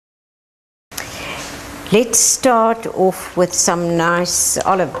Let's start off with some nice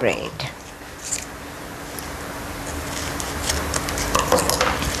olive bread.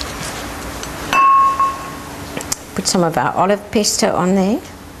 Put some of our olive pesto on there.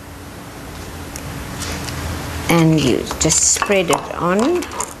 And you just spread it on.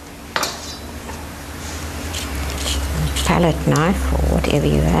 Palette knife or whatever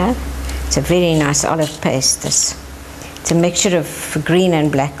you have. It's a very nice olive paste, this. It's a mixture of green and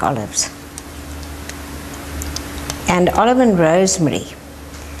black olives. And olive and rosemary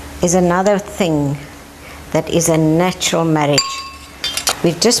is another thing that is a natural marriage.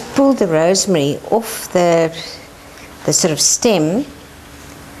 We've just pulled the rosemary off the sort of stem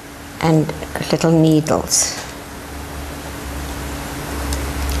and little needles.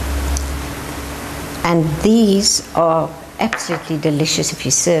 And these are absolutely delicious if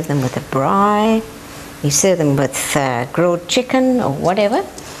you serve them with a braai, you serve them with grilled chicken or whatever.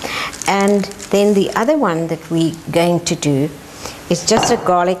 And then the other one that we're going to do is just a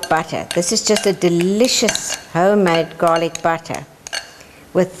garlic butter. This is just a delicious homemade garlic butter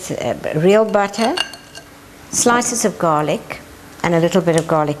with real butter, slices of garlic, and a little bit of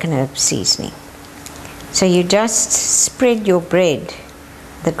garlic and herb seasoning. So you just spread your bread,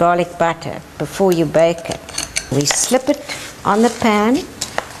 the garlic butter, before you bake it. We slip it on the pan,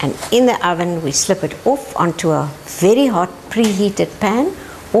 and in the oven we slip it off onto a very hot preheated pan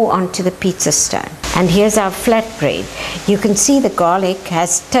or onto the pizza stone. And here's our flatbread. You can see the garlic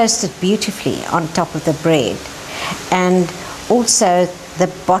has toasted beautifully on top of the bread, and also the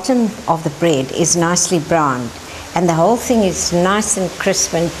bottom of the bread is nicely browned, and the whole thing is nice and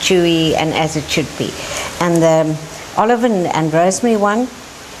crisp and chewy, and as it should be. And the olive and rosemary one,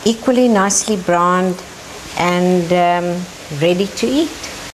 equally nicely browned and ready to eat.